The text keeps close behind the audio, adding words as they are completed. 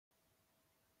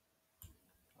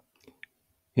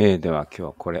では今日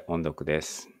はこれ音読で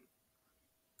す。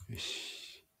よ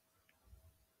し。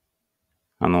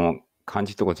漢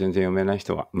字とか全然読めない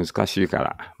人は難しいか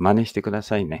ら真似してくだ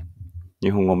さいね。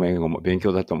日本語も英語も勉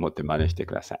強だと思って真似して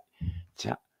ください。じ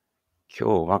ゃあ、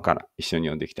今日はから一緒に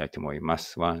読んでいきたいと思いま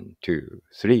す。1、2、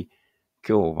3。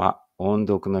今日は音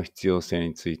読の必要性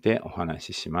についてお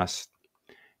話しします。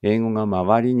英語が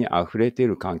周りに溢れてい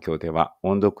る環境では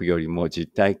音読よりも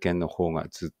実体験の方が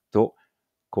ずっと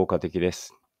効果的で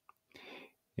す。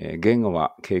言語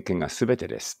は経験がすべて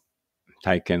です。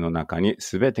体験の中に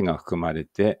すべてが含まれ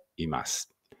ていま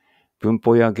す。文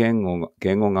法や言語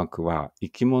学は生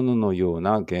き物のよう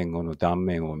な言語の断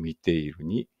面を見ている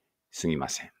に過ぎま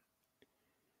せん。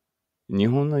日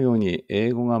本のように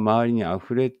英語が周りに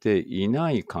溢れていな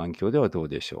い環境ではどう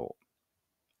でしょ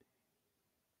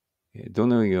う。ど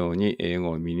のように英語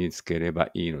を身につければ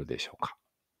いいのでしょうか。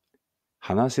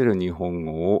話せる日本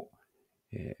語を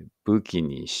武器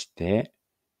にして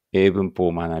英文法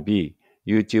を学び、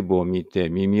YouTube を見て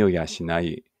耳を養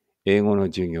い、英語の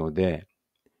授業で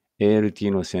ALT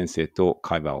の先生と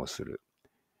会話をする。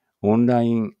オンラ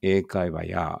イン英会話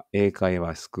や英会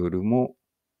話スクールも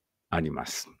ありま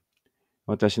す。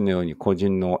私のように個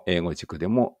人の英語塾で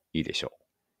もいいでしょ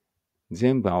う。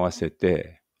全部合わせ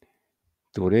て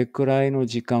どれくらいの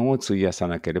時間を費やさ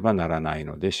なければならない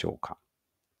のでしょうか。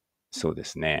そうで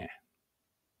すね。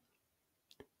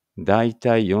だい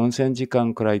たい4000時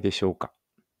間くらいでしょうか。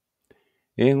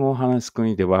英語を話す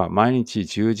国では毎日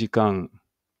10時間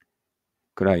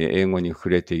くらい英語に触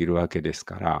れているわけです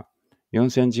から、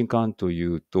4000時間とい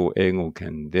うと英語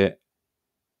圏で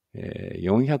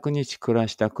400日暮ら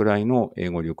したくらいの英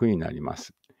語力になりま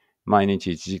す。毎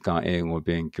日1時間英語を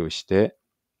勉強して、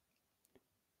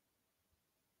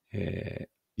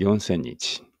4000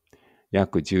日、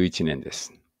約11年で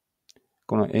す。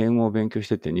この英語を勉強し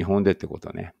てて日本でってこ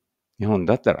とね。日本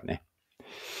だったらね。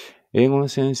英語の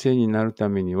先生になるた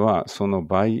めにはその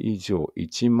倍以上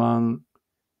1万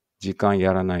時間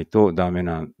やらないとダメ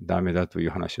だという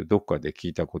話をどっかで聞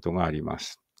いたことがありま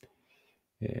す。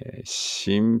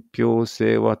信憑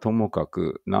性はともか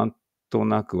くなんと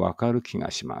なくわかる気が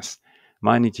します。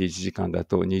毎日1時間だ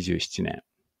と27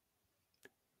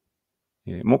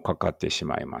年、もかかってし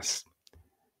まいます。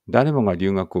誰もが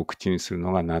留学を口にする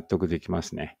のが納得できま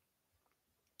すね。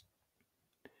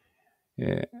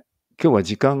今日は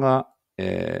時間が、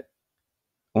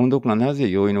音読がなぜ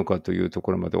良いのかというと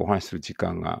ころまでお話しする時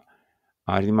間が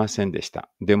ありませんでした。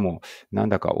でも、なん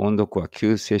だか音読は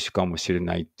救世主かもしれ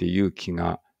ないっていう気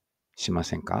がしま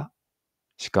せんか？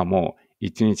しかも、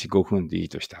1日5分でいい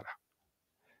としたら。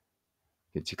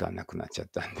時間なくなっちゃっ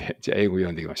たんで、じゃあ英語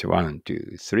読んでいきましょう。1,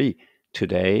 2, 3.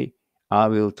 Today, I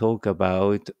will talk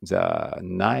about the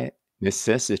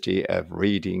necessity of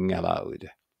reading aloud.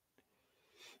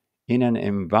 In an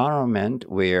environment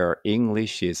where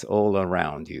English is all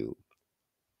around you,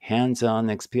 hands-on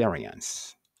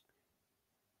experience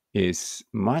is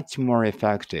much more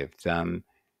effective than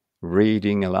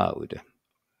reading aloud.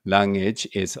 Language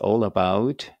is all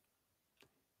about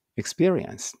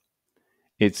experience.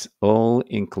 It's all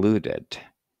included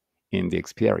in the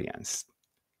experience.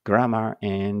 Grammar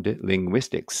and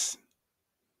linguistics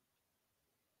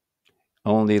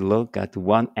only look at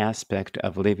one aspect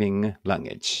of living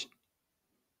language.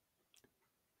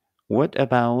 What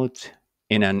about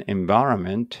in an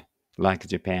environment like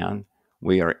Japan,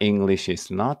 where English is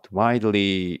not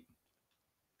widely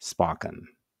spoken?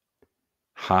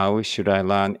 How should I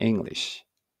learn English?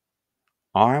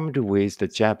 Armed with the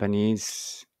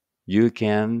Japanese you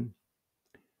can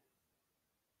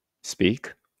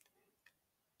speak,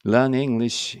 learn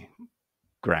English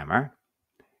grammar,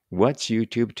 watch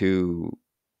YouTube to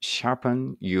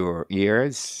sharpen your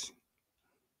ears,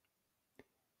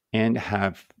 and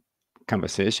have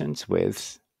conversations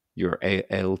with your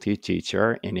ALT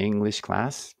teacher in English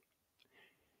class.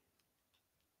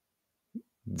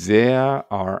 There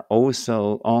are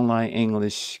also online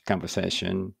English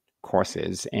conversation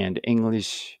courses and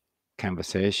English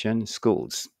conversation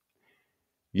schools.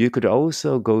 You could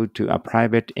also go to a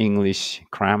private English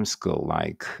cram school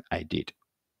like I did.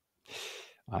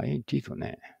 I did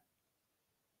ね。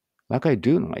like I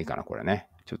do のがいいかな、これね。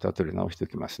ちょっと後で直してお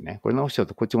きますね。これ直しちゃう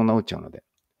とこっちも直っちゃうので。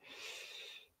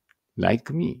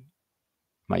like me.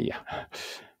 まあいいや。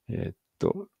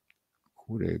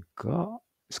これが、は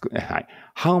い。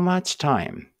How much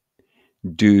time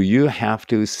do you have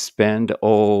to spend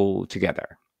all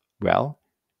together? Well,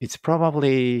 it's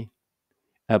probably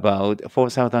about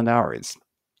 4,000 hours.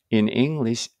 In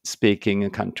English-speaking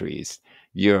countries,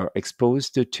 you're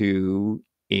exposed to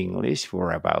English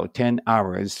for about 10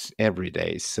 hours every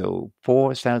day. So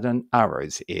 4,000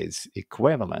 hours is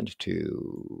equivalent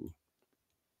to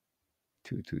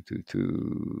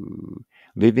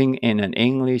living in an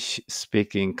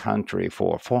English-speaking country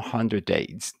for 400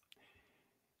 days.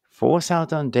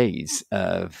 4,000 days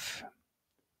of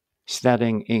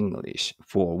studying English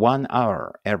for 1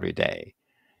 hour every day.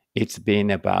 It's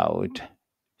been about,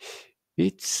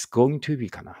 it's going to be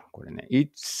かなこれね。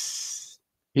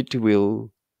it will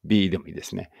be でもいいで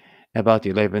すね。about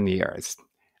 11 years.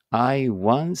 I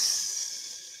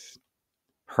once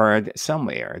heard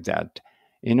somewhere that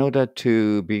in order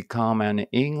to become an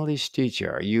English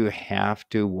teacher, you have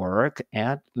to work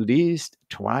at least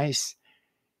twice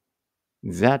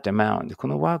that amount. こ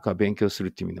のワークは勉強する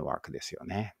っていう意味のワークですよ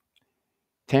ね。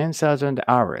10,000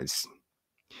 hours.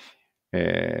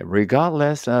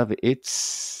 Regardless of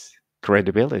its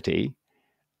credibility,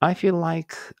 I feel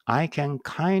like I can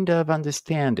kind of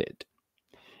understand it.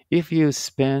 If you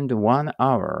spend 1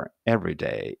 hour every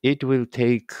day, it will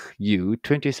take you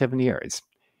 27 years.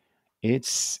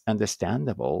 It's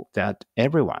understandable that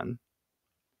everyone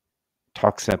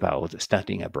talks about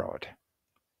studying abroad.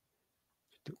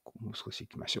 もう少し行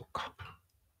きましょうか。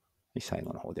最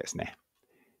後の方ですね。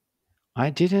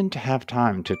I didn't have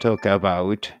time to talk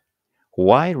about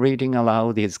why reading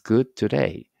aloud is good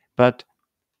today, but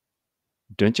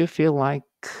don't you feel like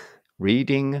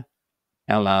reading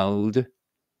aloud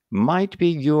might be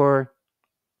your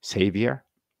savior?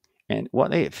 And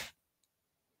what if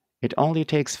it only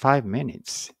takes 5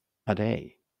 minutes a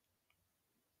day?